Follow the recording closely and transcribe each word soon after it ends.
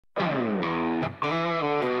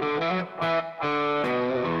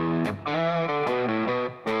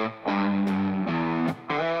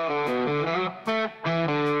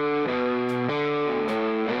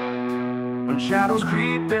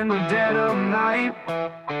night,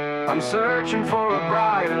 I'm searching for a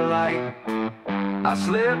brighter light. I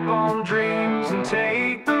slip on dreams and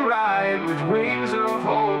take the ride. With wings of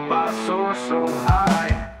hope I soar so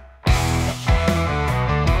high.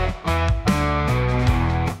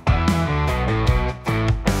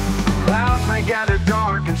 Clouds may gather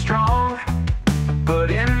dark and strong,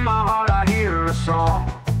 but in my heart I hear a song,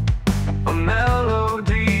 a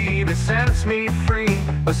melody that sets me free,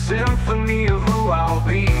 a symphony of who I'll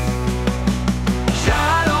be.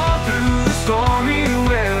 Shine on through the stormy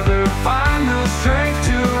weather, find the strength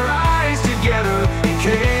to rise together. In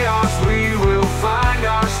chaos we will find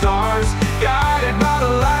our stars, guided by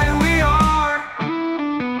the light we are.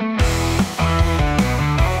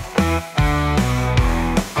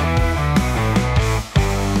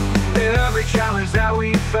 Every challenge that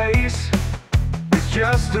we face is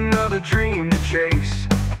just another dream to chase.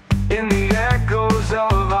 In the echoes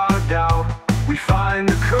of our doubt, we find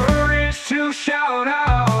the courage to shout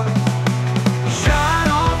out. Shine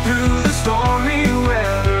on through the stormy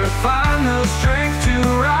weather, find the strength to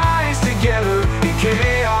rise together. In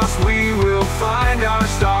chaos we will find our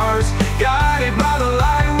stars, guided by the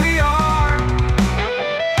light we are.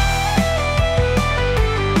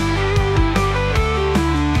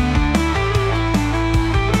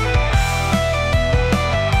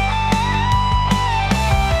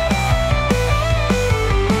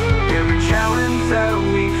 Every challenge that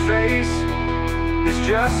we face is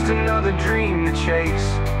just another dream to chase.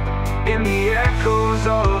 In the echoes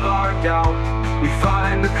of our doubt, we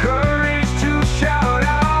find the courage to shout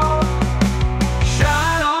out.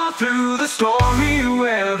 Shine on through the stormy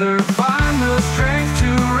weather, find the strength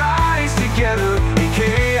to rise together. In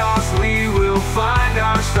chaos we will find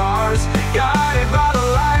our stars, guided by the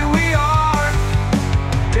light we are.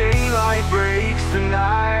 Daylight breaks the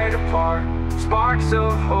night apart, sparks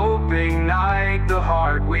of hope ignite the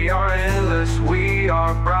heart. We are endless, we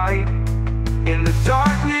are bright. In the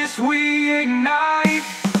darkness we ignite.